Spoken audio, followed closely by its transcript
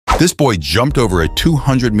This boy jumped over a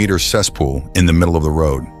 200-meter cesspool in the middle of the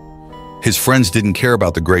road. His friends didn't care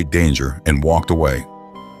about the great danger and walked away.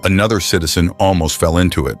 Another citizen almost fell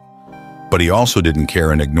into it, but he also didn't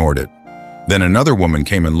care and ignored it. Then another woman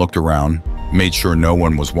came and looked around, made sure no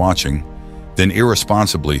one was watching, then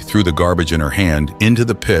irresponsibly threw the garbage in her hand into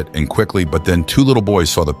the pit and quickly, but then two little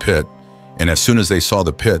boys saw the pit, and as soon as they saw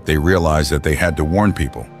the pit, they realized that they had to warn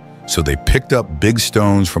people. So they picked up big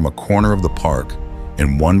stones from a corner of the park,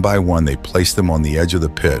 and one by one they placed them on the edge of the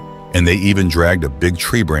pit, and they even dragged a big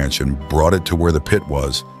tree branch and brought it to where the pit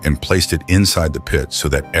was and placed it inside the pit so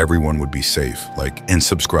that everyone would be safe. Like and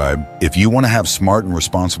subscribe if you want to have smart and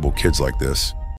responsible kids like this.